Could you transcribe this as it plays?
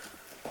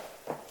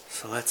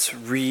So let's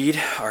read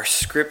our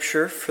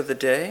scripture for the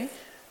day.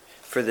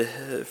 For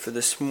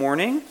this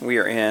morning, we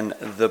are in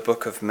the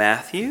book of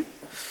Matthew,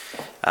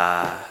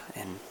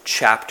 in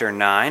chapter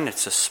 9.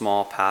 It's a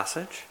small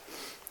passage,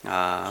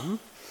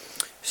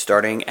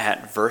 starting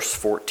at verse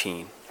 14.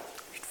 You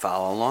can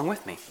follow along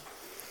with me.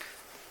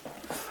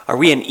 Are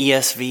we an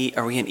ESV?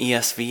 Are we an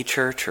ESV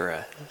church or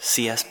a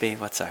CSB?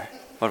 What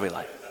do we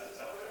like?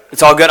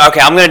 It's all good? Okay,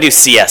 I'm going to do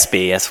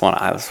CSB. That's what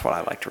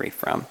I like to read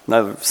from.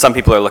 Some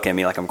people are looking at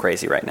me like I'm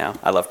crazy right now.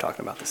 I love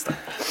talking about this stuff.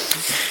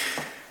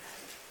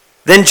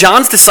 Then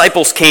John's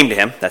disciples came to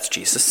him, that's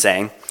Jesus,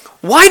 saying,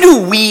 "Why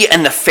do we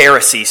and the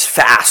Pharisees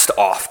fast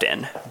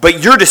often,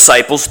 but your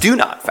disciples do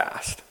not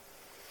fast?"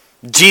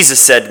 Jesus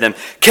said to them,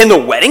 "Can the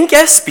wedding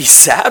guests be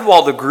sad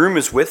while the groom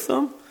is with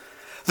them?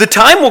 The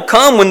time will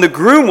come when the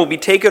groom will be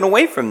taken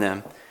away from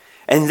them,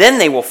 and then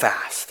they will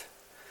fast.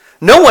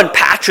 No one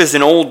patches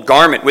an old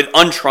garment with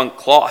unshrunk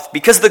cloth,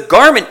 because the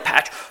garment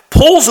patch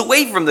pulls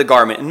away from the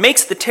garment and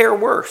makes the tear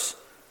worse.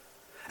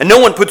 And no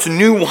one puts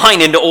new wine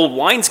into old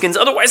wineskins,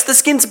 otherwise the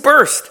skins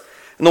burst,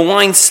 and the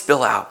wine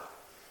spill out,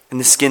 and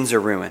the skins are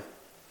ruined.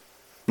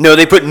 No,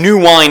 they put new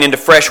wine into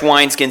fresh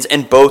wineskins,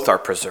 and both are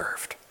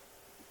preserved."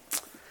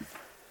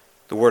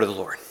 The word of the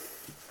Lord.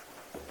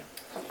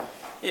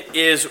 It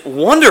is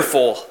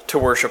wonderful to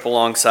worship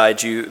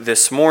alongside you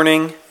this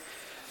morning.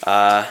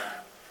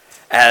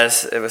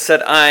 As it was said,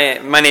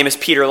 my name is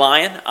Peter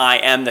Lyon. I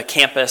am the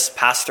campus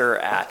pastor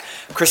at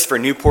Christopher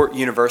Newport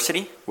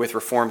University with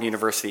Reformed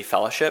University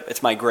Fellowship.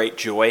 It's my great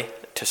joy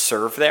to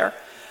serve there.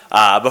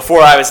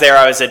 Before I was there,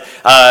 I was at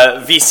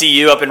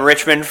VCU up in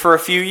Richmond for a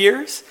few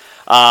years.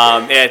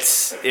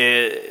 It's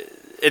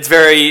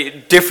very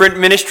different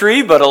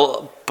ministry, but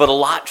a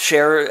lot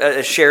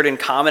shared in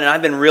common, and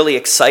I've been really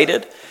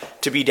excited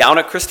to be down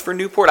at Christopher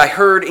Newport. I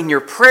heard in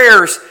your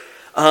prayers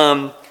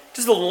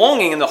just the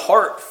longing in the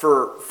heart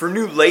for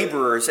new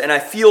laborers, and I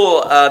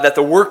feel that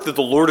the work that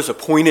the Lord has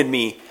appointed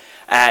me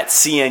at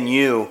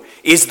CNU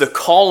is the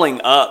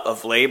calling up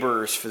of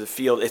laborers for the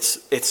field.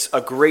 It's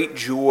a great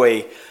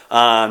joy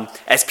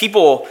as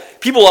people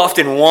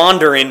often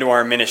wander into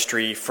our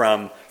ministry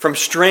from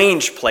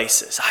strange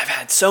places. I've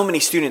had so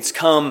many students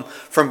come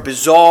from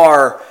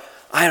bizarre,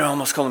 I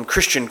almost call them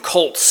Christian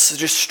cults,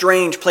 just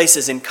strange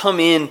places, and come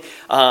in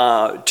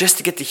just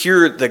to get to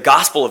hear the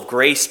gospel of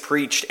grace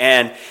preached.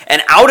 And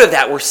out of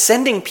that, we're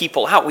sending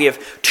people out. We have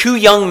 2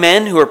 young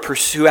men who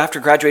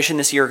after graduation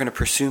this year are going to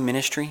pursue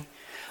ministry.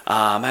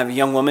 I have a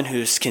young woman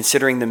who's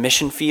considering the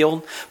mission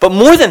field. But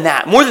more than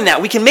that,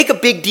 we can make a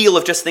big deal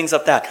of just things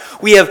like that.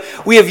 We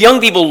have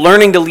young people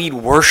learning to lead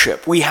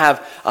worship. We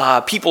have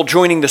people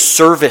joining the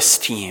service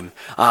team,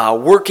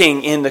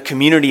 working in the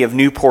community of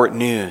Newport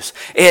News.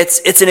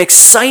 It's an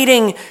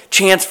exciting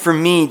chance for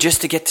me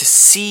just to get to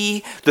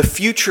see the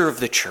future of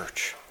the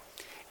church.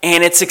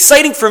 And it's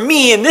exciting for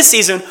me in this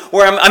season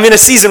where I'm in a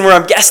season where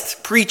I'm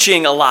guest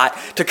preaching a lot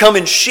to come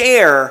and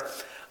share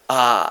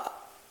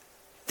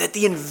that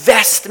the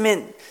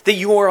investment that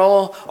you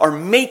all are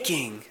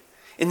making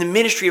in the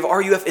ministry of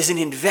RUF is an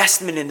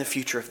investment in the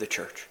future of the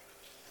church.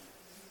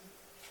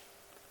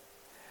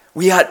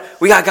 We got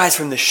guys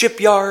from the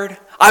shipyard.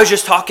 I was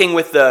just talking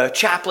with the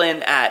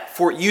chaplain at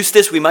Fort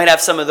Eustis. We might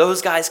have some of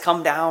those guys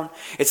come down.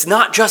 It's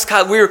not just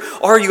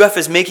RUF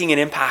is making an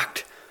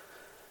impact.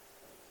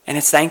 And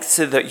it's thanks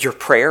to your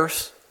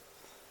prayers,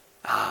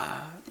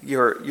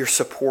 your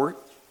support,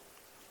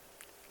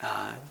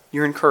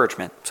 your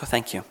encouragement. So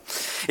thank you.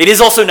 It is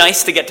also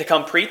nice to get to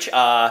come preach.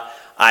 I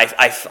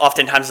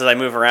oftentimes as I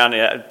move around,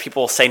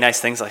 people say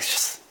nice things like,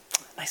 "Just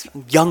nice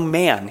young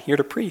man here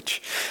to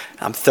preach."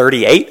 I'm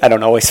 38. I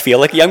don't always feel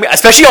like a young man.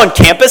 Especially on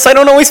campus, I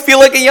don't always feel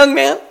like a young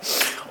man.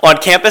 On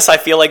campus, I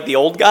feel like the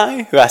old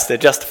guy who has to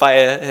justify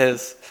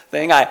his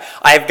thing.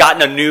 I've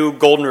gotten a new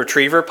golden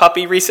retriever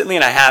puppy recently,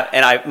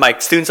 and my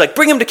students like,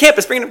 bring him to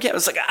campus.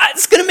 It's like,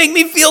 it's gonna make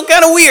me feel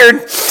kind of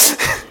weird.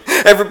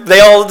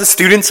 The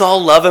students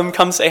all love him.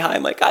 Come say hi.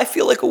 I'm like, I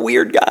feel like a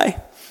weird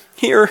guy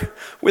here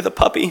with a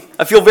puppy.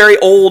 I feel very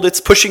old.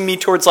 It's pushing me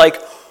towards I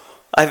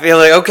feel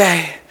like,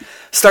 okay,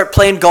 start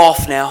playing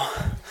golf now.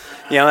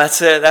 You know,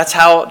 that's it. That's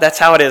how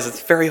it is.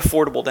 It's very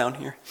affordable down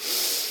here.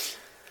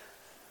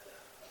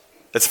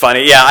 It's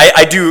funny. Yeah,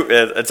 I do.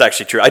 It's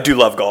actually true. I do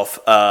love golf.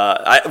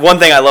 One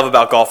thing I love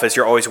about golf is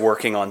you're always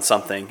working on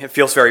something. It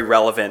feels very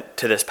relevant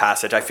to this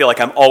passage. I feel like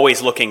I'm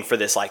always looking for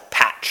this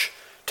patch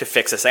to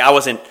fix this thing.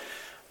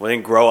 I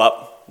didn't grow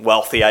up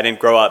wealthy. I didn't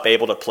grow up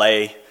able to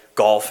play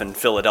golf in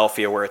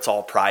Philadelphia where it's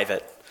all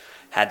private.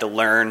 Had to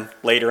learn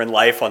later in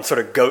life on sort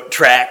of goat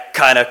track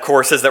kind of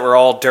courses that were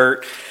all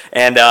dirt.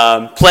 And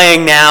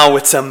playing now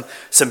with some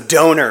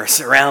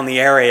donors around the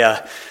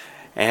area.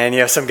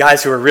 And some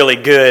guys who are really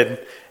good.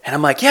 And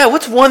I'm like, yeah,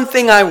 what's one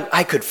thing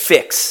I could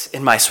fix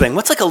in my swing?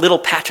 What's a little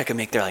patch I could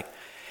make? They're like,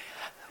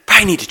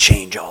 probably need to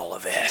change all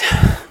of it.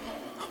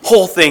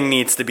 Whole thing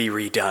needs to be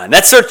redone.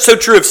 That's so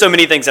true of so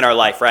many things in our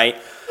life, right?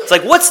 It's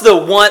like, what's the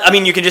one,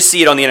 you can just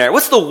see it on the internet.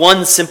 What's the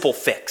one simple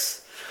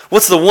fix?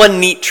 What's the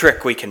one neat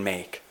trick we can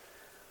make?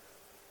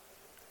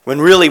 When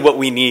really what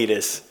we need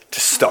is to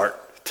start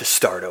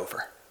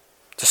over.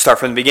 To start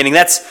from the beginning,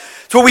 that's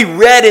what we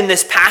read in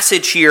this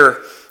passage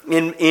here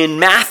in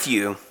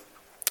Matthew.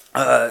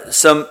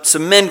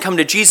 Some men come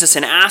to Jesus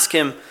and ask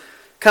him,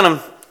 kind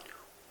of,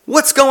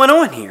 what's going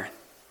on here?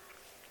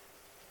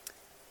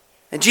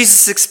 And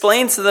Jesus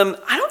explains to them,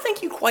 I don't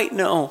think you quite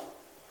know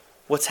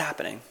what's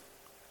happening.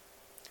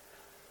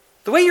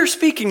 The way you're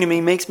speaking to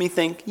me makes me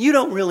think you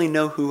don't really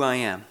know who I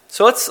am.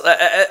 So let's,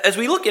 as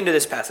we look into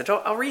this passage,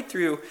 I'll read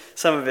through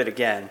some of it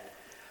again. It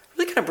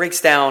really kind of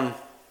breaks down,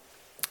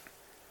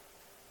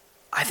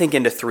 I think,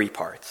 into three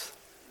parts.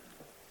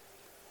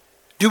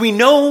 Do we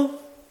know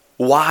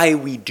why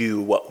we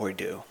do what we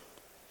do?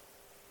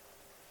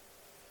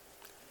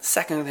 The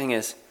second thing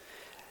is,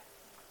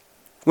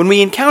 when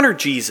we encounter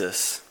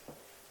Jesus,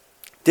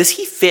 does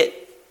he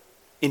fit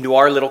into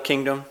our little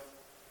kingdom?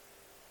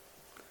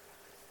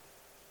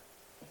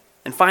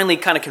 And finally,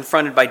 kind of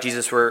confronted by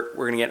Jesus, we're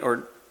going to get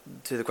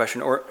to the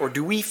question, or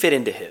do we fit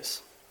into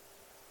his?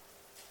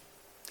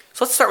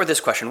 So let's start with this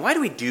question. Why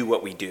do we do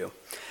what we do?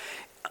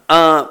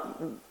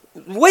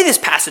 The way this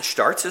passage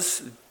starts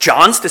is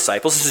John's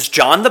disciples, this is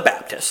John the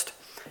Baptist,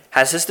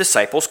 has his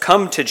disciples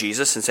come to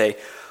Jesus and say,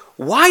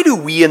 why do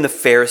we and the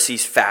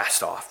Pharisees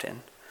fast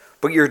often,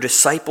 but your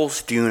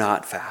disciples do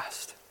not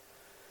fast?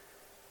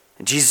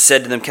 And Jesus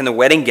said to them, can the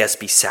wedding guests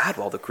be sad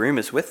while the groom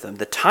is with them?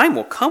 The time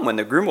will come when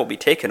the groom will be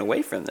taken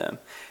away from them,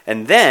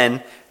 and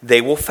then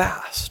they will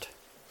fast.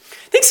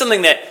 I think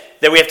something that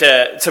we have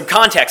to, some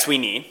context we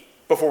need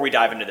before we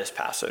dive into this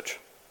passage,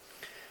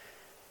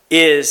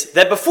 is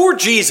that before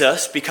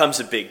Jesus becomes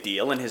a big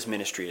deal and his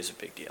ministry is a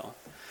big deal,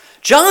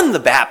 John the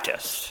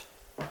Baptist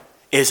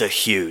is a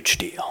huge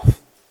deal.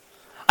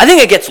 I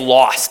think it gets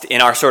lost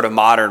in our sort of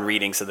modern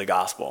readings of the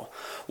gospel.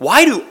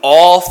 Why do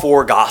all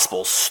four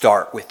gospels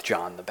start with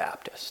John the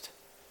Baptist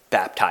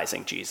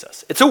baptizing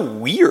Jesus? It's a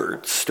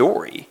weird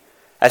story.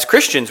 As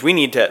Christians, we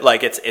need to,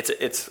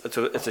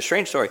 it's a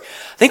strange story.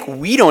 I think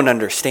we don't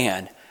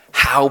understand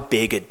how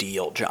big a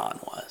deal John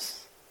was.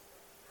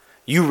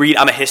 You read,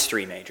 I'm a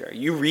history major.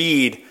 You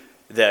read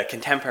the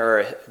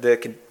contemporary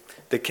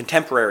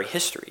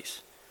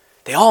histories.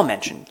 They all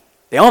mention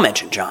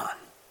John.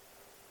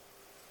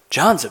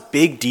 John's a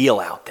big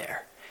deal out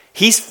there.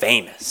 He's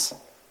famous.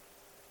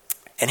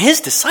 And his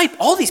disciples,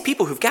 all these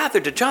people who've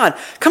gathered to John,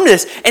 come to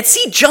this and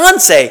see John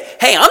say,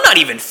 hey, I'm not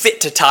even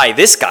fit to tie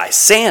this guy's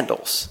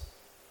sandals.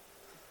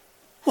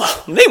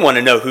 Well, they want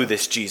to know who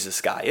this Jesus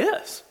guy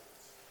is.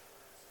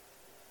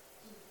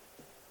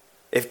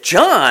 If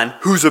John,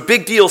 who's a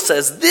big deal,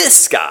 says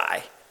this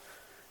guy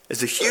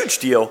is a huge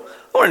deal,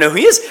 I want to know who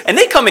he is. And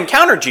they come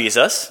encounter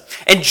Jesus,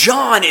 and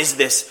John is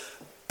this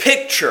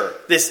picture,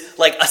 this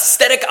like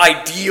aesthetic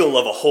ideal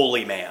of a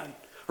holy man,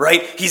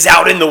 right? He's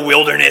out in the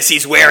wilderness,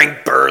 he's wearing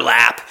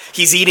burlap,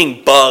 he's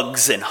eating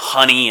bugs and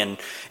honey and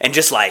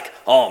just like,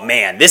 oh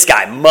man, this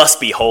guy must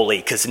be holy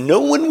because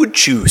no one would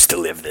choose to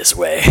live this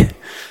way.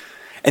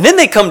 And then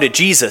they come to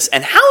Jesus,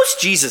 and how's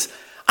Jesus?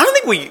 I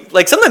don't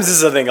think sometimes this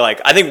is a thing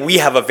I think we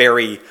have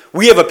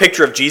a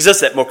picture of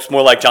Jesus that looks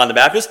more like John the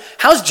Baptist.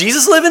 How's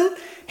Jesus living?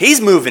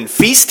 He's moving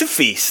feast to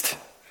feast,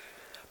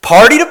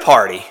 party to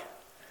party.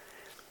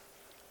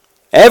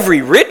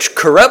 Every rich,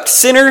 corrupt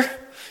sinner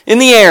in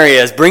the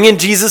area is bringing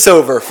Jesus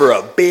over for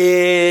a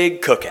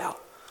big cookout.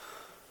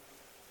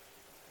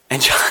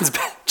 And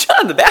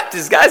John the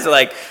Baptist guys are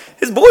like,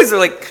 his boys are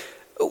like,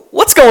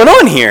 what's going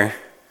on here?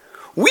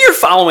 We are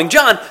following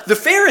John. The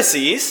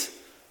Pharisees,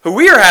 who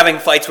we are having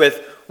fights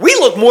with, we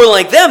look more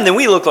like them than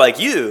we look like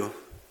you.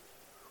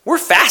 We're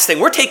fasting.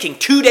 We're taking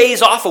 2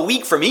 days off a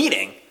week from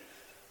eating.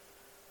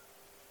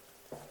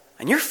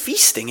 And you're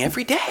feasting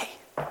every day.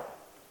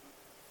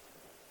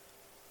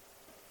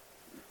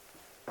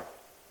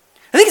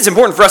 I think it's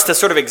important for us to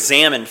sort of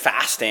examine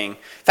fasting.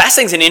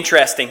 Fasting's an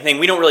interesting thing.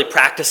 We don't really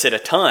practice it a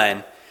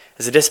ton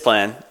as a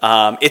discipline.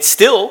 It's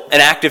still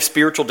an active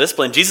spiritual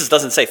discipline. Jesus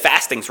doesn't say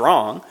fasting's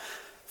wrong.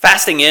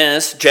 Fasting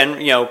is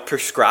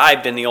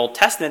prescribed in the Old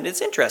Testament.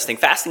 It's interesting.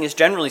 Fasting is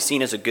generally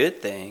seen as a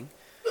good thing.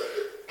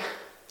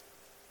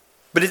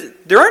 But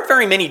there aren't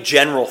very many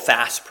general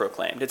fasts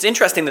proclaimed. It's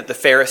interesting that the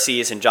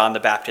Pharisees and John the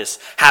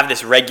Baptist have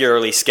this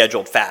regularly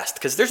scheduled fast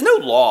because there's no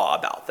law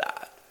about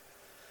that.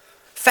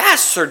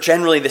 Fasts are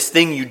generally this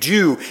thing you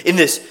do in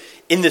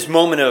this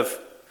moment of,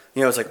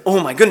 it's like,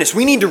 oh my goodness,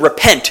 we need to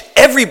repent.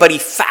 Everybody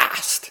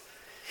fast.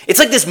 It's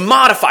like this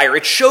modifier.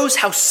 It shows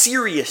how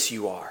serious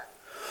you are.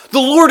 The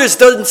Lord has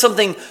done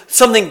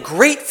something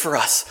great for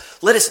us.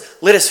 Let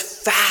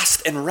us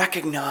fast and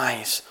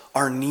recognize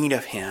our need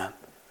of Him.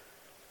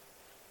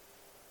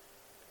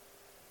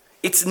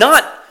 It's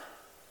not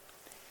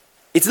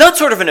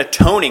sort of an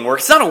atoning work.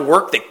 It's not a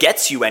work that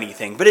gets you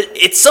anything, but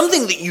it's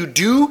something that you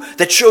do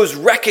that shows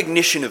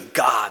recognition of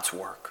God's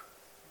work.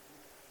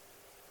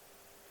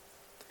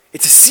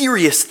 It's a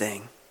serious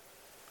thing.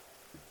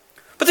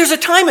 But there's a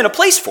time and a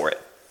place for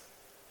it.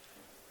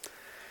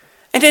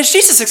 And as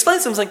Jesus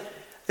explains to them, it's like,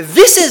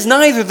 this is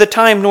neither the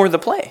time nor the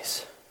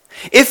place.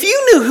 If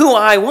you knew who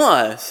I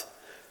was,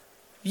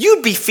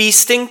 you'd be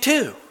feasting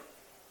too.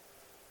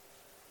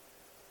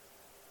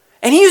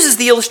 And he uses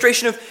the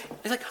illustration of,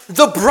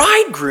 the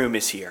bridegroom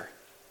is here.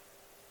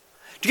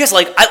 Do you guys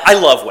like, I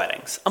love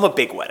weddings. I'm a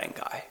big wedding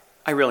guy.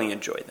 I really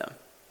enjoy them.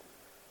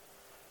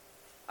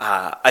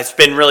 It's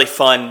been really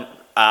fun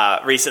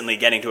recently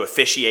getting to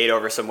officiate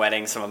over some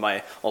weddings, some of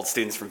my old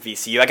students from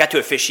VCU. I got to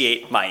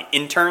officiate my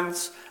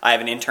interns. I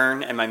have an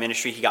intern in my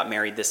ministry. He got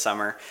married this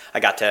summer.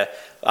 I got to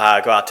go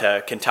out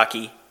to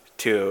Kentucky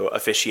to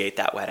officiate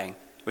that wedding.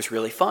 It was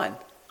really fun.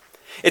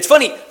 It's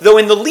funny, though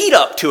in the lead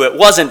up to it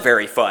wasn't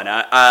very fun.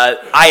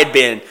 I had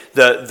been,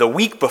 the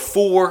week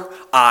before,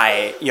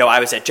 I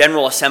was at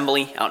General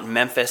Assembly out in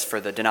Memphis for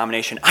the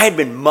denomination. I had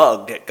been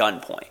mugged at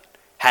gunpoint.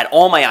 Had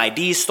all my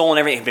IDs stolen,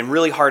 everything. It had been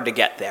really hard to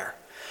get there.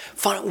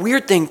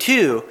 Weird thing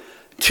too,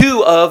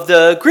 2 of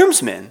the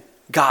groomsmen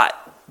got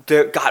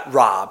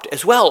robbed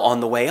as well on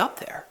the way up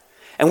there.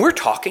 And we're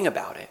talking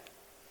about it.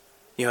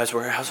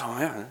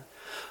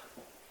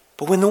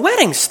 But when the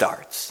wedding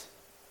starts,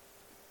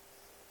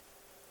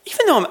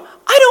 even though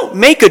I don't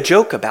make a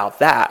joke about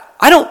that.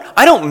 I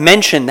don't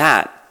mention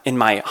that in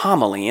my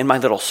homily, in my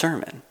little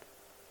sermon.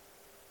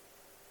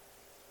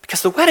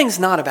 Because the wedding's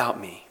not about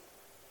me.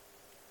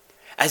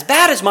 As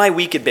bad as my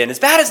week had been, as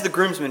bad as the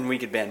groomsmen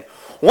week had been,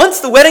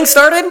 once the wedding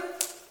started, it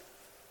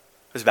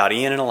was about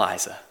Ian and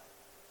Eliza.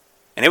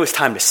 And it was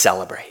time to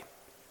celebrate.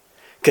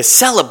 Because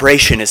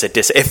celebration is a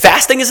discipline. If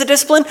fasting is a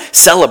discipline,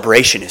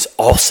 celebration is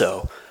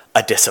also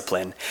a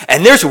discipline.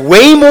 And there's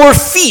way more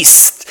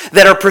feasts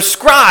that are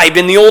prescribed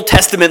in the Old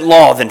Testament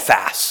law than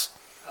fasts.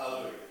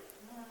 Hallelujah.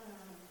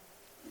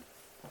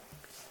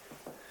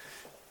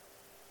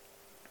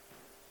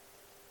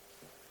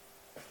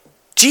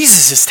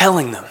 Jesus is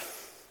telling them,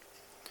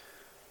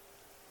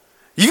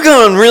 you've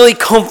gotten really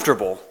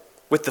comfortable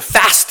with the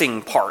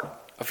fasting part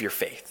of your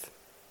faith.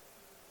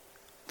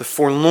 The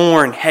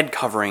forlorn head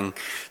covering,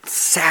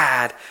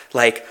 sad,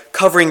 like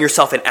covering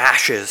yourself in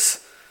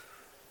ashes,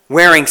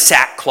 wearing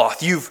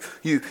sackcloth.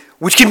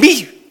 Which can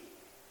be,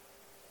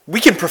 we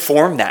can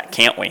perform that,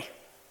 can't we?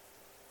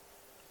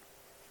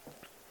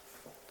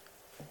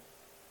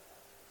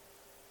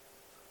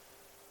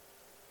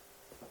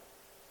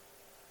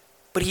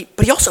 But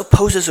he also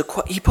poses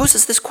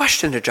this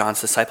question to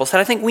John's disciples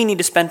that I think we need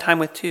to spend time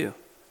with too.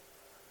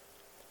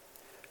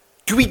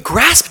 Do we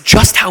grasp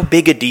just how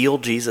big a deal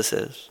Jesus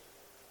is?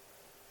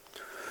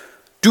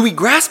 Do we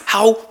grasp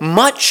how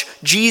much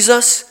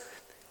Jesus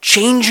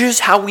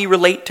changes how we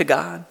relate to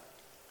God?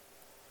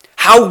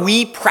 How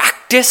we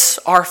practice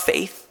our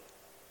faith?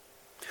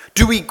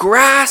 Do we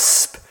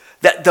grasp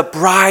that the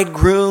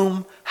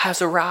bridegroom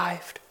has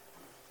arrived?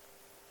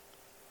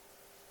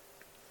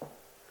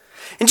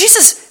 And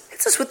Jesus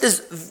hits us with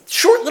this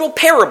short little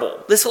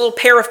parable, this little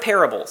pair of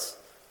parables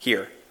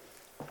here.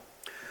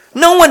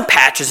 No one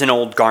patches an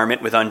old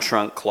garment with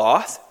unshrunk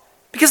cloth,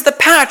 because the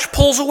patch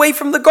pulls away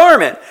from the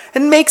garment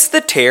and makes the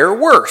tear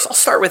worse. I'll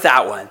start with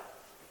that one.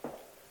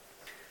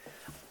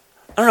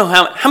 I don't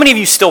know how many of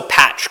you still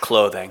patch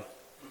clothing?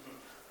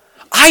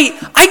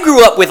 I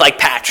grew up with like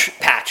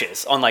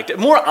patches on like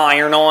more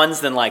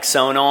iron-ons than like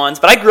sewn-ons,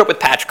 but I grew up with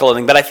patch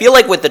clothing. But I feel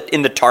like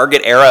in the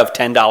Target era of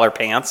 $10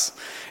 pants,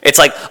 it's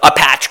like a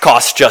patch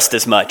costs just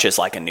as much as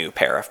like a new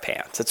pair of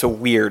pants. It's a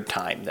weird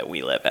time that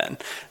we live in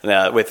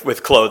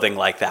with clothing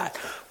like that.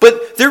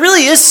 But there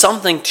really is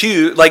something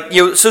to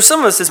so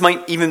some of us, this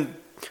might even,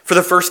 for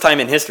the first time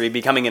in history,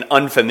 becoming an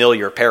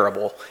unfamiliar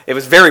parable. It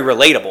was very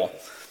relatable.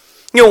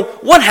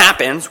 What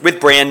happens with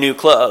brand new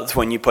clothes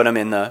when you put them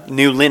in the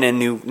new linen,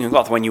 new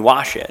cloth, when you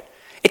wash it?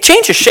 It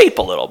changes shape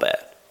a little bit.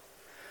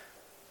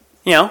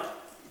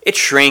 It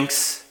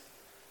shrinks.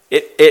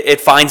 It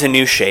finds a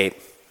new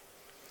shape.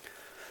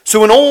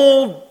 So an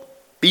old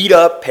beat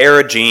up pair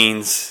of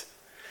jeans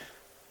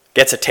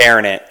gets a tear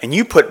in it, and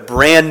you put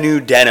brand new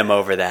denim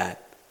over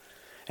that,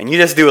 and you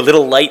just do a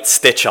little light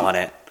stitch on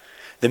it.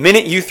 The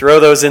minute you throw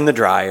those in the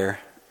dryer,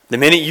 the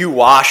minute you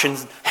wash and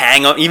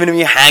hang them, even if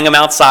you hang them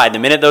outside, the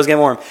minute those get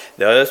warm,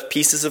 those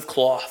pieces of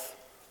cloth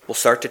will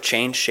start to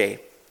change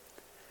shape.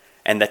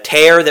 And the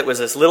tear that was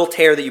this little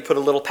tear that you put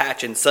a little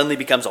patch in suddenly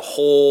becomes a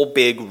whole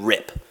big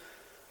rip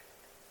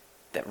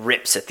that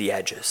rips at the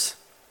edges.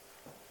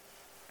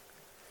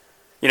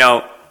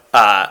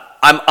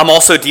 I'm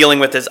also dealing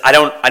with this. I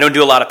don't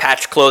do a lot of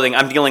patch clothing.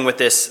 I'm dealing with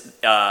this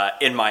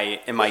in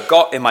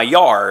my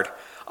yard.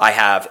 I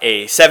have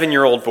a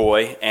 7-year-old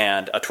boy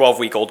and a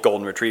 12-week-old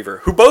golden retriever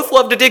who both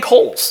love to dig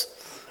holes.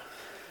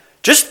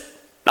 Just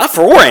not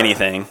for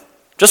anything,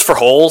 just for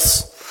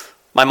holes.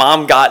 My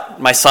mom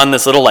got my son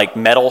this little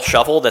metal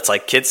shovel that's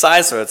like kid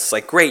size, so it's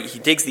great. He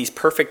digs these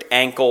perfect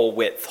ankle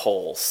width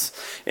holes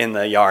in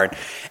the yard.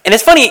 And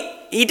it's funny,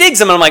 he digs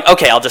them and I'm like,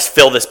 okay, I'll just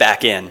fill this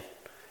back in.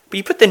 But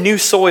you put the new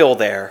soil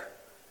there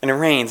and it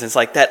rains, and it's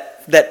like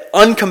that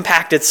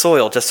uncompacted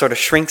soil just sort of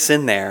shrinks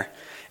in there.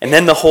 And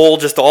then the hole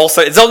just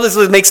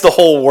it makes the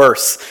hole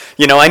worse.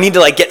 I need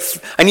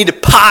to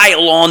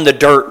pile on the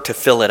dirt to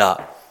fill it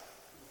up.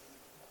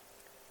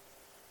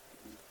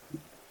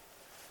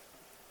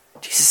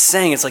 Jesus is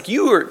saying,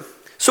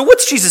 so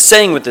what's Jesus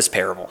saying with this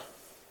parable?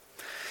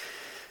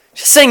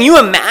 He's saying, you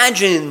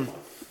imagine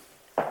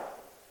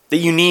that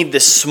you need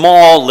this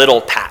small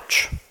little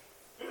patch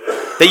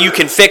that you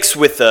can fix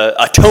with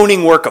the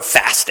atoning work of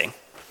fasting.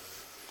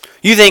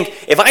 You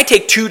think if I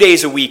take 2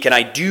 days a week and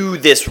I do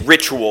this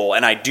ritual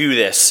and I do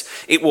this,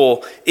 it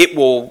will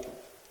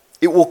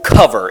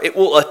cover, it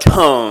will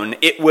atone,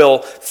 it will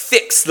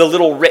fix the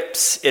little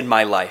rips in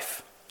my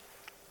life.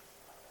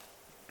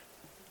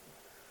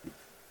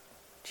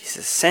 Jesus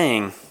is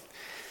saying,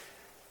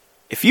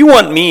 if you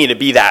want me to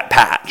be that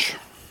patch,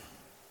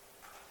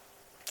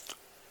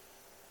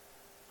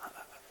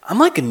 I'm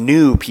like a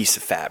new piece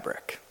of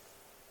fabric.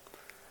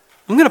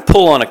 I'm going to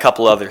pull on a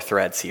couple other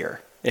threads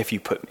here if you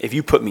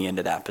put me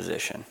into that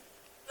position.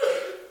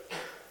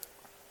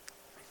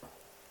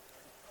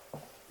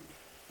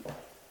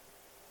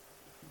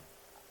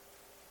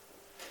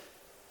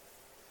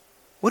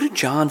 What do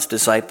John's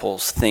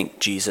disciples think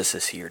Jesus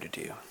is here to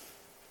do?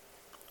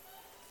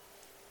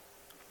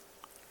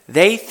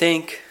 They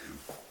think,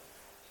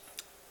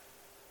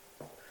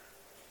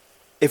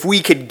 if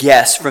we could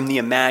guess from the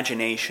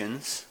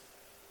imaginations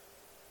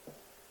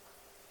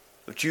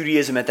of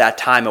Judaism at that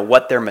time of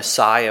what their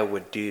Messiah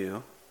would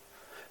do,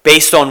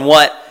 based on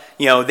what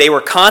they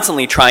were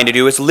constantly trying to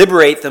do, is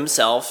liberate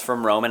themselves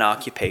from Roman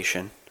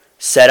occupation,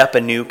 set up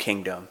a new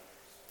kingdom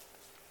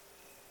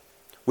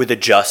with a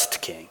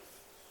just king.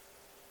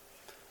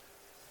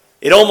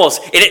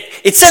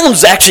 It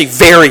sounds actually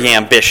very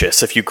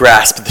ambitious if you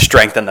grasp the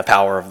strength and the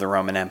power of the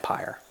Roman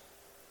Empire.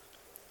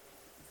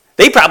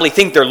 They probably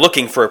think they're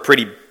looking for a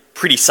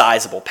pretty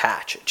sizable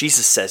patch.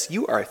 Jesus says,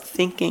 you are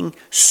thinking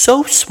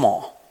so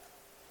small.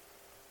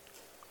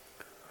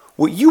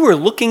 What you are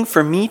looking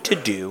for me to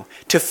do,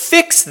 to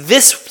fix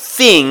this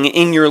thing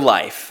in your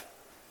life,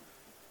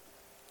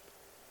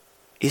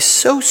 is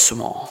so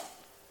small.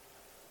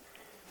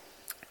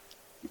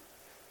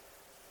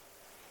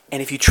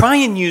 And if you try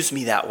and use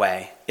me that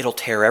way, it'll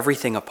tear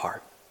everything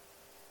apart.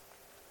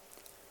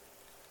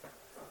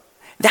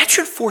 That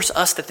should force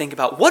us to think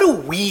about, what do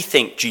we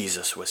think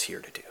Jesus was here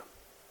to do?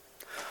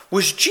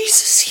 Was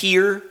Jesus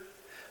here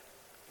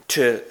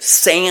to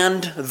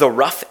sand the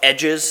rough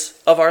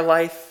edges of our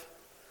life?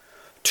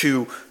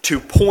 To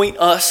point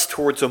us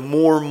towards a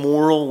more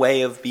moral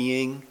way of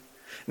being?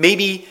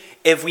 Maybe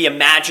if we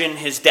imagine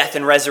his death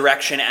and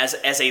resurrection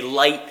as a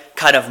light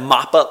kind of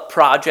mop-up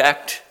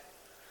project,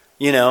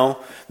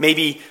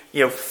 maybe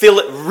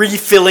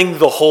refilling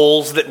the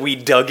holes that we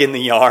dug in the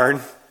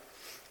yard.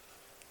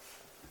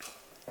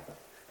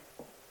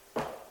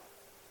 That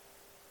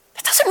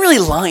doesn't really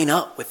line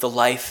up with the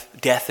life,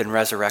 death, and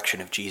resurrection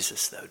of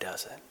Jesus, though,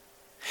 does it?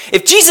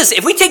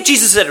 If we take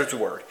Jesus at his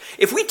word,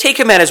 if we take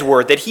him at his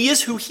word that he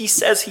is who he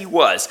says he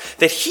was,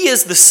 that he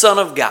is the Son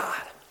of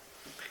God,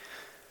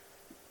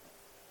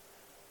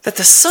 that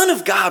the Son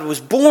of God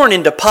was born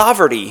into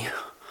poverty,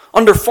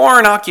 under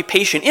foreign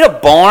occupation, in a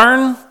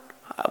barn.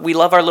 We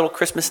love our little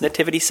Christmas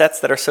nativity sets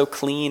that are so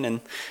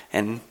clean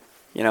and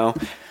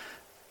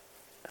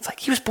it's like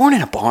he was born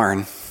in a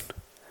barn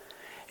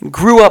and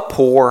grew up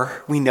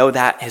poor. We know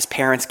that his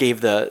parents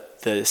gave the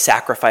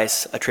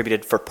sacrifice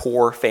attributed for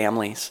poor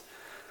families.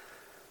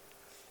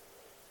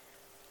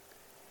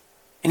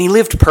 And he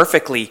lived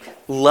perfectly,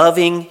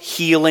 loving,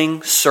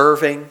 healing,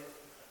 serving,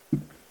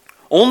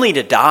 only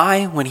to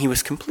die when he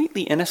was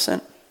completely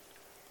innocent.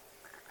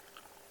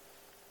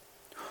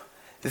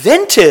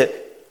 Then to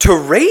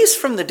raise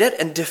from the dead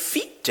and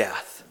defeat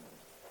death.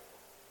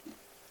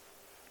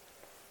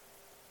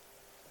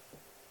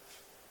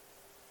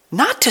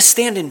 Not to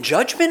stand in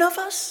judgment of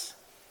us.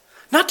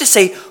 Not to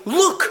say,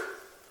 look,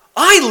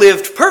 I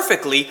lived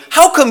perfectly.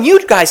 How come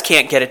you guys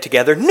can't get it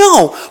together?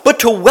 No, but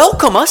to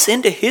welcome us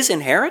into his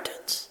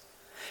inheritance.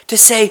 To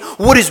say,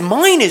 what is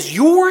mine is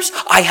yours.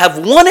 I have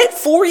won it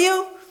for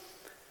you.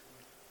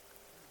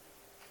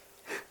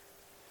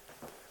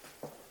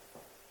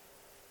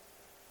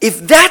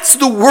 If that's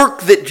the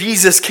work that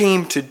Jesus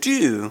came to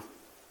do,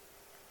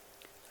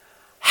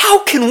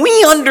 how can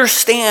we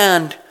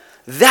understand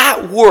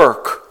that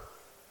work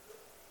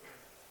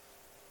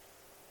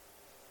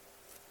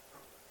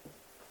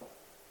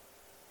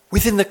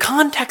within the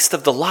context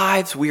of the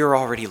lives we are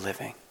already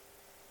living?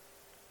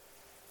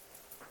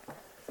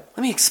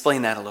 Let me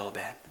explain that a little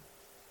bit.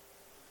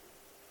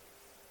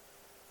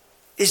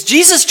 Is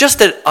Jesus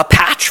just a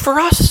patch for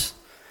us?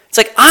 It's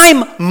like,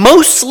 I'm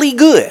mostly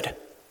good.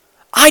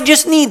 I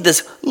just need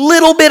this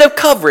little bit of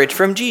coverage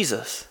from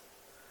Jesus.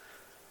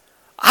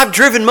 I've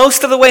driven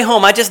most of the way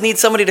home. I just need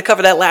somebody to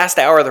cover that last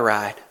hour of the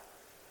ride.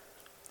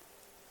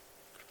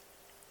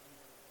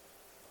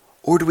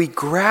 Or do we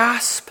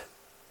grasp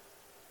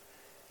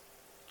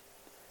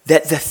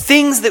that the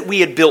things that we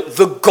had built,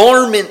 the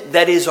garment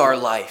that is our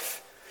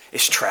life,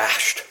 is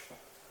trashed?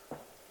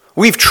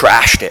 We've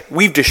trashed it.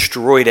 We've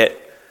destroyed it.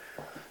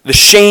 The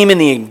shame and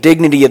the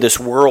indignity of this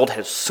world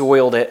has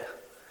soiled it.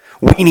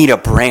 We need a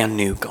brand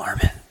new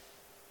garment.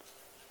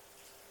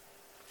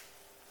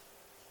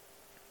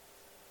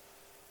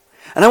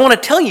 And I want to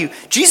tell you,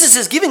 Jesus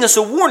is giving us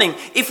a warning.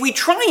 If we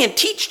try and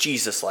treat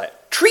Jesus like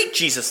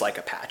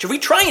a patch, if we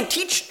try and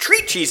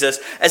treat Jesus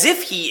as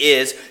if he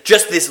is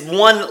just this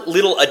one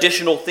little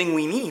additional thing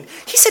we need,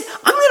 he said,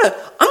 I'm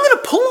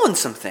gonna pull on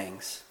some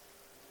things.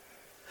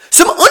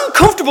 Some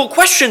uncomfortable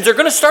questions are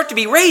going to start to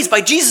be raised by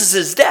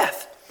Jesus'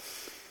 death.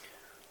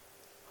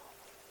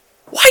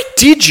 Why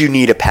did you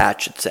need a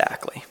patch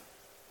exactly?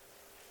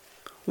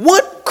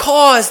 What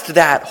caused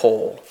that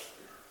hole?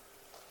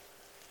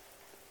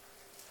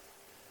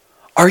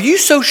 Are you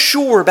so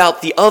sure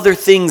about the other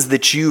things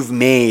that you've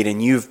made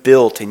and you've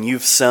built and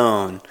you've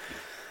sewn?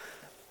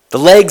 The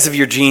legs of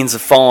your jeans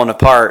have fallen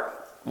apart.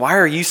 Why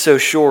are you so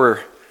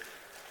sure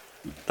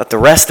that the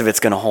rest of it's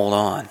going to hold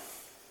on?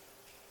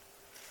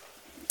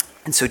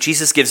 And so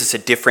Jesus gives us a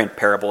different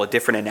parable, a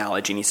different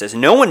analogy, and he says,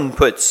 no one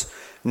puts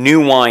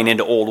new wine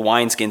into old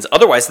wineskins,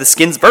 otherwise the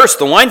skins burst,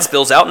 the wine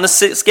spills out, and the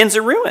skins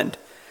are ruined.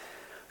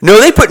 No,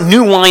 they put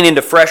new wine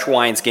into fresh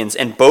wineskins,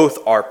 and both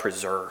are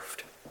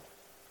preserved.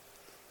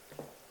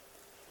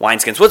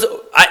 Wineskins.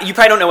 You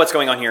probably don't know what's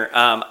going on here.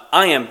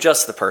 I am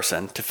just the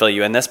person to fill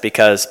you in this,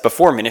 because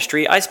before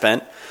ministry, I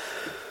spent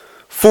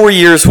 4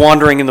 years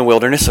wandering in the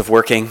wilderness of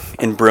working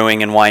in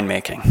brewing and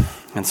winemaking.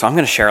 And so I'm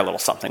going to share a little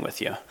something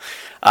with you.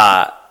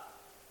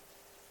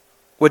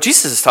 What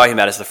Jesus is talking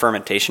about is the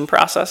fermentation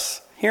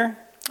process here.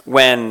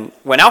 When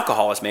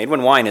alcohol is made,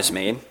 when wine is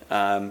made,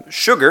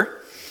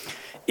 sugar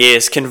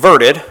is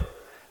converted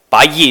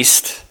by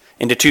yeast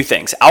into two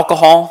things,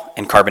 alcohol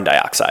and carbon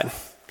dioxide.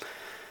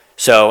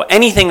 So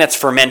anything that's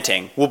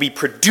fermenting will be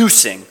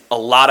producing a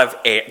lot of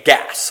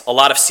gas, a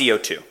lot of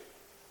CO2.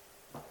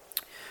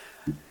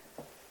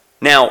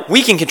 Now,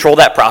 we can control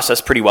that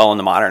process pretty well in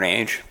the modern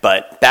age,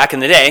 but back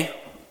in the day,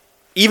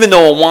 even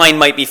though a wine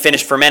might be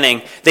finished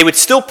fermenting, they would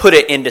still put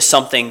it into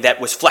something that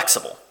was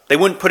flexible. They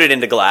wouldn't put it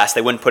into glass,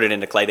 they wouldn't put it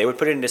into clay, they would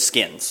put it into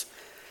skins.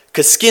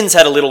 Because skins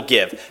had a little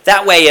give.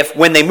 That way, if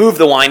when they moved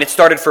the wine, it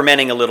started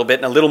fermenting a little bit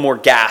and a little more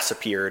gas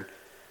appeared,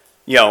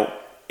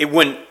 it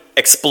wouldn't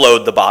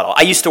explode the bottle.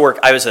 I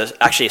was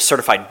actually a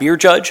certified beer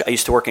judge. I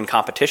used to work in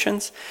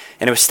competitions,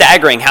 and it was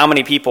staggering how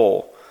many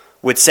people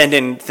would send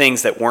in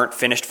things that weren't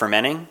finished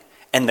fermenting,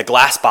 and the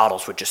glass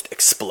bottles would just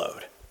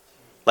explode,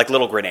 like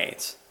little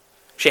grenades.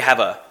 Actually,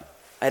 I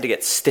had to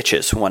get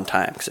stitches one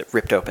time because it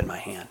ripped open my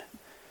hand.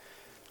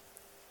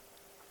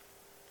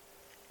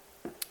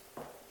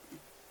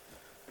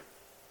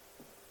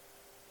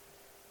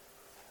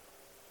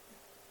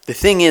 The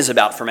thing is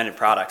about fermented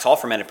products, all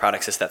fermented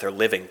products, is that they're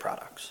living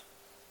products.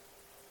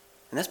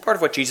 And that's part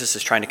of what Jesus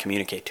is trying to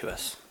communicate to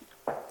us.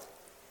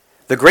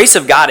 The grace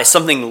of God is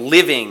something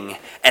living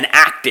and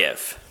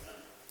active.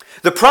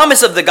 The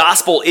promise of the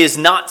gospel is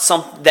not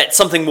that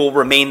something will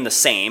remain the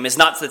same, is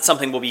not that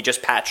something will be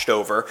just patched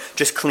over,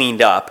 just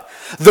cleaned up.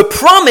 The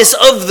promise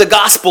of the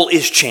gospel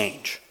is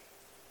change.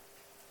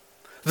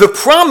 The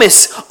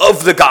promise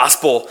of the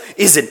gospel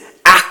is an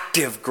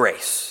active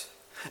grace.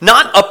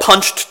 Not a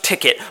punched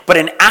ticket, but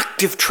an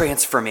active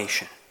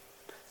transformation.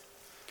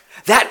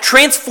 That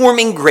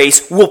transforming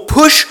grace will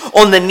push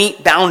on the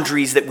neat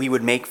boundaries that we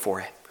would make for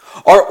it.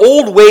 Our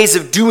old ways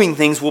of doing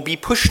things will be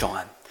pushed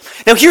on.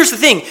 Now here's the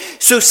thing.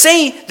 So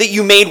say that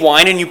you made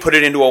wine and you put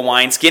it into a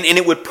wineskin and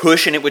it would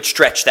push and it would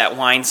stretch that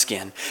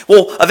wineskin.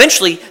 Well,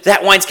 eventually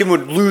that wineskin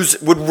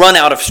would run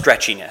out of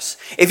stretchiness.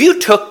 If you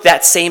took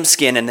that same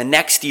skin and the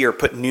next year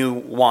put new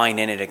wine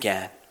in it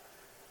again,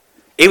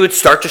 it would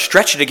start to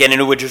stretch it again and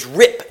it would just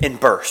rip and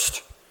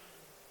burst.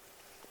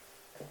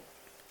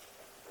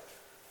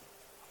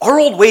 Our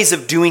old ways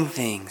of doing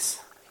things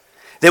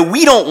that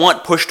we don't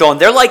want pushed on,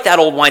 they're like that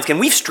old wineskin.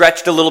 We've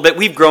stretched a little bit,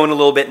 we've grown a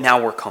little bit,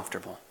 now we're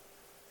comfortable.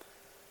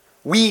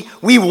 We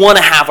want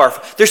to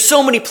have there's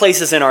so many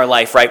places in our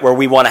life, right, where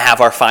we want to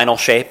have our final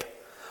shape.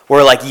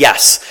 We're like,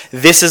 yes,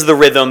 this is the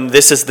rhythm,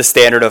 this is the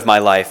standard of my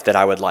life that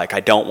I would like.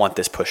 I don't want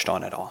this pushed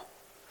on at all.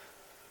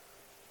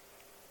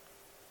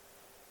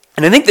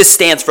 And I think this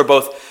stands for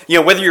both,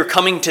 whether you're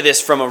coming to this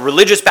from a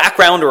religious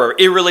background or an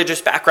irreligious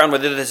background,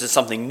 whether this is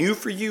something new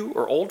for you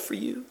or old for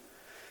you.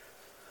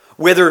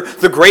 Whether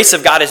the grace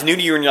of God is new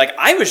to you and you're like,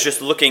 I was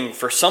just looking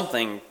for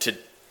something to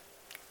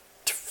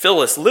fill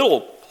this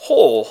little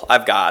hole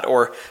I've got,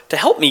 or to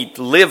help me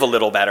live a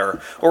little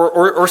better.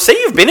 Or say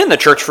you've been in the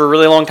church for a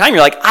really long time.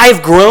 You're like,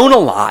 I've grown a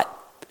lot,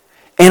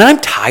 and I'm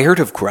tired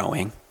of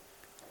growing.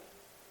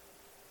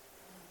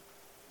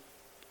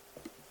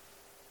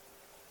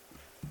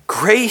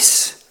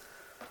 Grace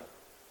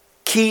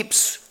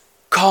keeps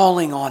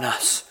calling on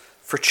us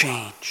for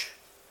change.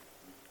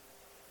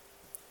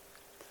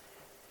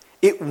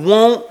 It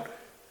won't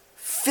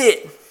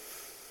fit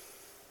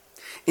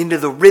into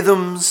the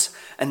rhythms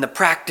and the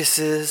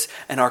practices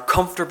and our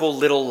comfortable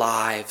little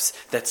lives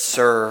that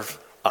serve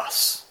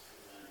us.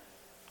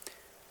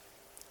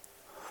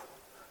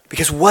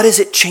 Because what is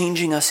it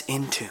changing us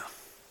into?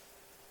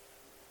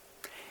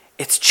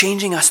 It's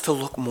changing us to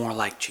look more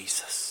like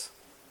Jesus.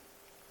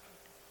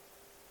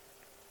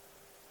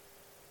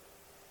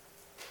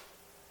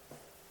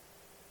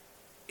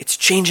 It's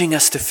changing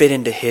us to fit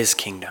into his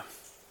kingdom.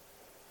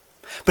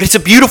 But it's a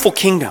beautiful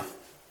kingdom.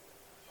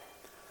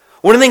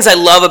 One of the things I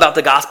love about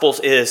the Gospels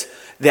is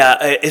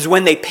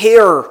when they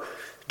pair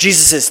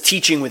Jesus'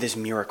 teaching with his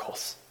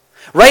miracles.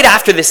 Right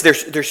after this,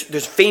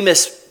 there's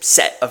famous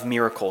set of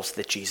miracles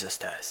that Jesus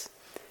does.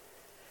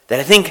 that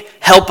I think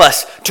help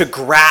us to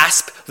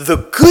grasp the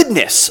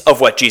goodness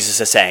of what Jesus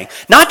is saying.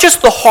 Not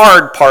just the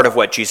hard part of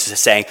what Jesus is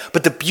saying,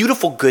 but the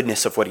beautiful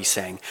goodness of what he's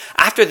saying.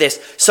 After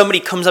this, somebody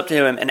comes up to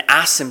him and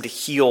asks him to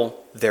heal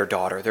their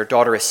daughter. Their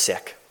daughter is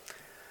sick.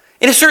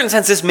 In a certain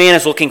sense, this man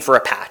is looking for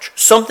a patch.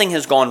 Something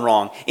has gone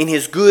wrong. In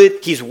his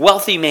he's a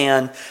wealthy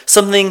man,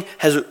 something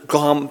has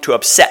gone to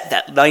upset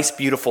that nice,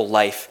 beautiful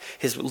life.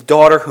 His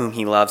daughter, whom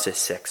he loves, is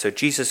sick. So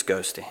Jesus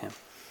goes to him.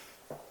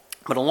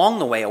 But along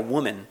the way, a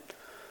woman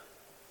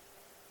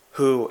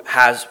who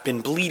has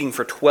been bleeding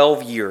for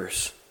 12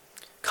 years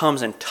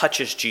comes and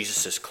touches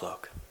Jesus'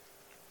 cloak.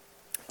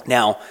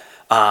 Now,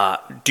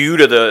 due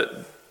to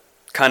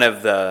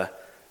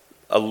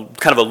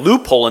a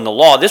loophole in the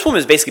law, this woman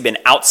has basically been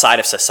outside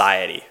of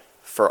society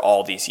for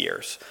all these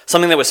years.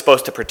 Something that was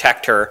supposed to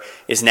protect her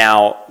is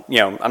now,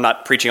 I'm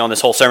not preaching on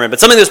this whole sermon, but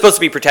something that was supposed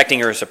to be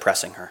protecting her is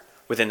suppressing her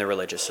within the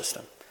religious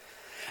system.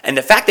 And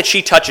the fact that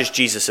she touches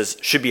Jesus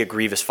should be a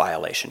grievous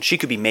violation. She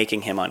could be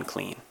making him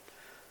unclean.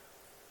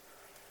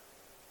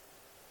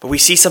 But we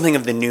see something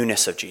of the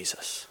newness of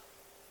Jesus.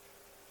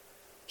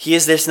 He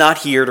is not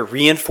here to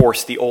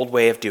reinforce the old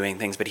way of doing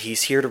things, but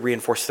he's here to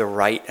reinforce the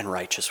right and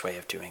righteous way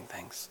of doing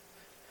things.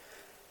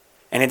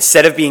 And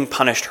instead of being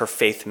punished, her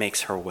faith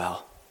makes her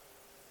well.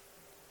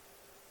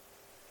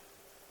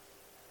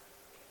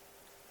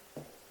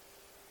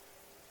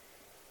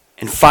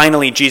 And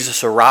finally,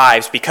 Jesus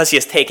arrives. Because he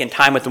has taken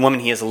time with the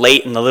woman, he is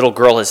late and the little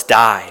girl has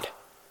died.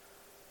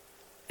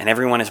 And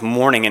everyone is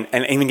mourning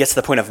and even gets to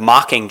the point of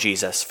mocking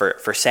Jesus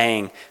for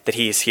saying that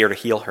he is here to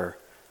heal her.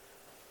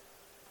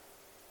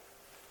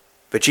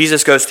 But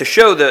Jesus goes to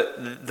show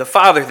the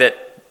Father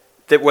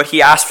that what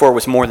he asked for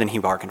was more than he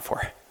bargained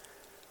for.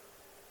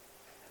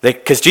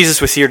 Because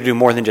Jesus was here to do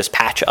more than just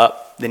patch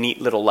up the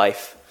neat little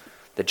life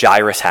that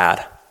Jairus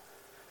had.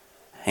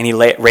 And he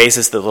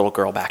raises the little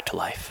girl back to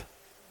life.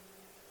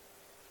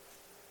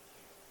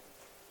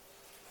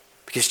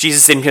 Because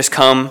Jesus didn't just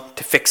come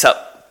to fix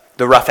up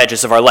the rough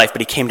edges of our life,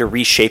 but he came to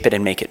reshape it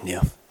and make it new.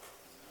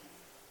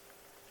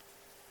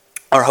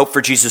 Our hope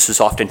for Jesus is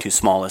often too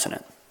small, isn't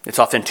it? It's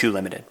often too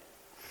limited.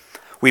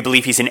 We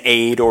believe he's an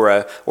aid or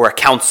a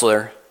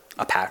counselor,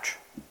 a patch.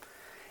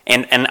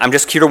 And I'm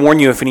just here to warn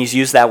you, if he's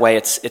used that way,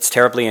 it's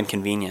terribly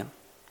inconvenient.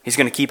 He's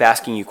going to keep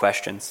asking you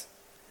questions.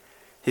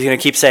 He's going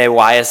to keep saying,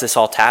 why is this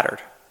all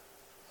tattered?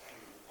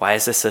 Why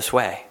is this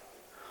way?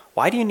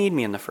 Why do you need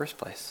me in the first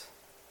place?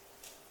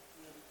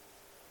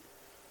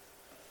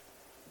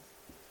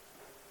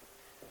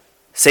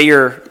 Say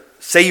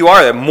you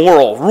are a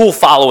moral,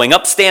 rule-following,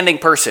 upstanding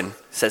person.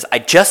 Says, I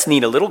just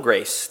need a little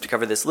grace to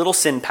cover this little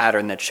sin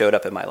pattern that showed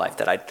up in my life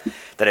that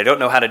I don't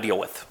know how to deal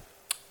with.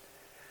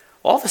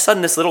 All of a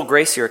sudden, this little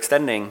grace you're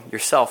extending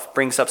yourself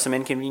brings up some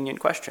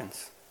inconvenient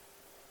questions.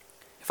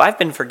 If I've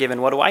been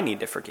forgiven, what do I need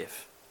to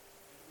forgive?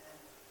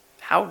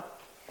 How'd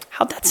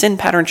that sin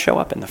pattern show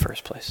up in the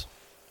first place?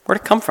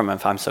 Where'd it come from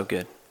if I'm so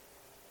good?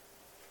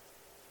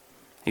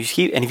 And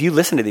if you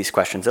listen to these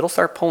questions, it'll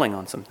start pulling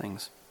on some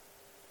things.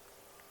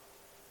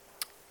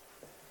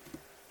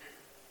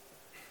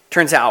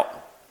 Turns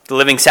out, the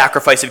living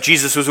sacrifice of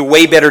Jesus was a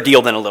way better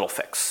deal than a little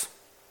fix.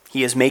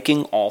 He is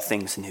making all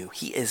things new.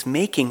 He is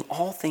making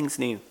all things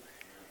new.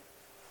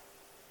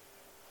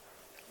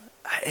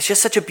 It's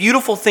just such a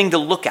beautiful thing to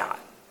look at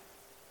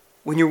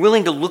when you're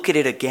willing to look at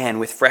it again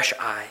with fresh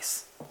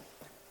eyes.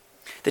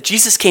 That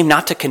Jesus came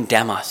not to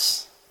condemn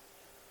us.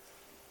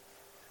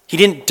 He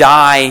didn't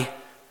die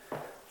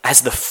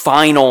as the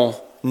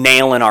final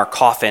nail in our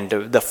coffin,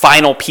 the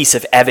final piece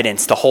of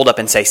evidence to hold up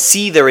and say,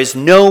 see, there is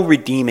no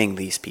redeeming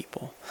these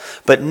people.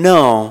 But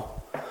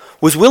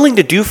was willing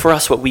to do for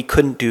us what we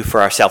couldn't do for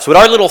ourselves. What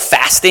our little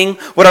fasting,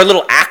 what our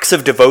little acts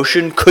of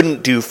devotion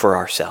couldn't do for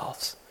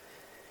ourselves.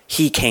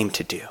 He came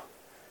to do.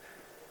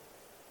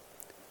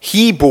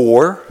 He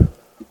bore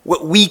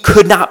what we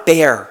could not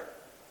bear.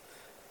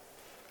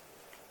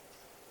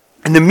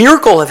 And the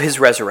miracle of his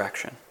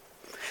resurrection,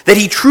 that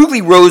he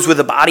truly rose with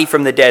a body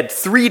from the dead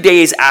 3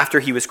 days after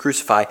he was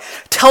crucified,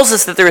 tells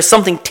us that there is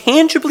something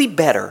tangibly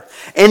better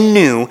and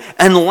new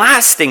and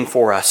lasting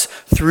for us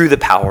through the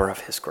power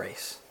of his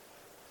grace.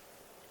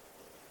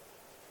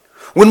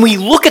 When we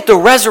look at the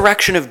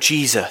resurrection of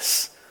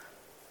Jesus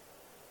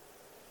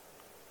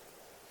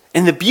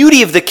and the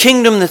beauty of the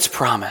kingdom that's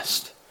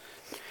promised,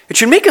 it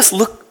should make us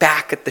look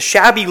back at the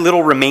shabby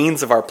little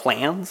remains of our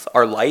plans,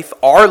 our life,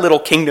 our little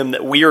kingdom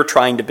that we are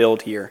trying to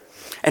build here,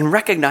 and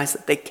recognize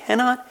that they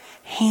cannot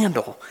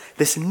handle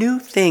this new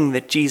thing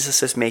that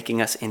Jesus is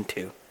making us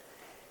into.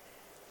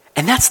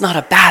 And that's not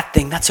a bad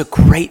thing, that's a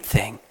great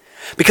thing.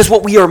 Because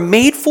what we are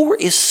made for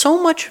is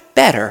so much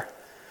better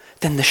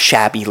than the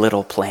shabby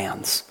little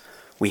plans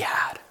we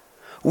had.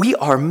 We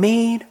are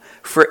made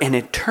for an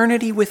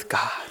eternity with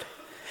God,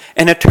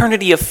 an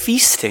eternity of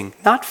feasting,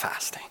 not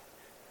fasting.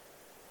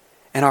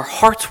 And our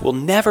hearts will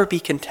never be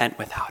content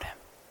without him.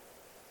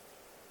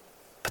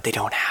 But they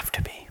don't have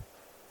to be.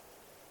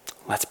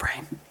 Let's pray.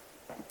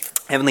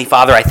 Heavenly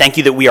Father, I thank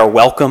you that we are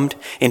welcomed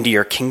into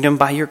your kingdom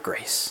by your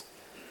grace.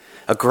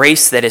 A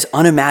grace that is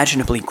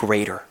unimaginably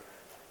greater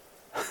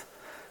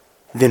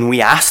than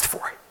we asked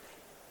for.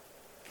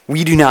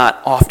 We do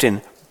not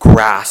often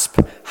grasp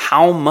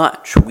how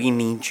much we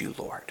need you,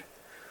 Lord.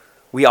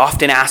 We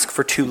often ask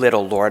for too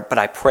little, Lord, but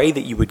I pray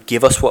that you would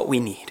give us what we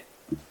need.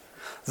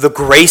 The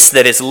grace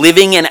that is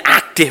living and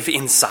active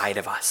inside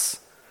of us,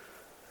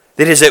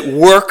 that is at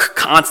work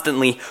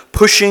constantly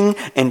pushing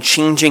and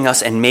changing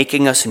us and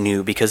making us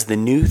new, because the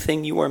new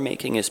thing you are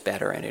making is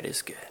better and it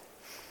is good.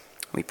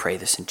 We pray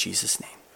this in Jesus' name.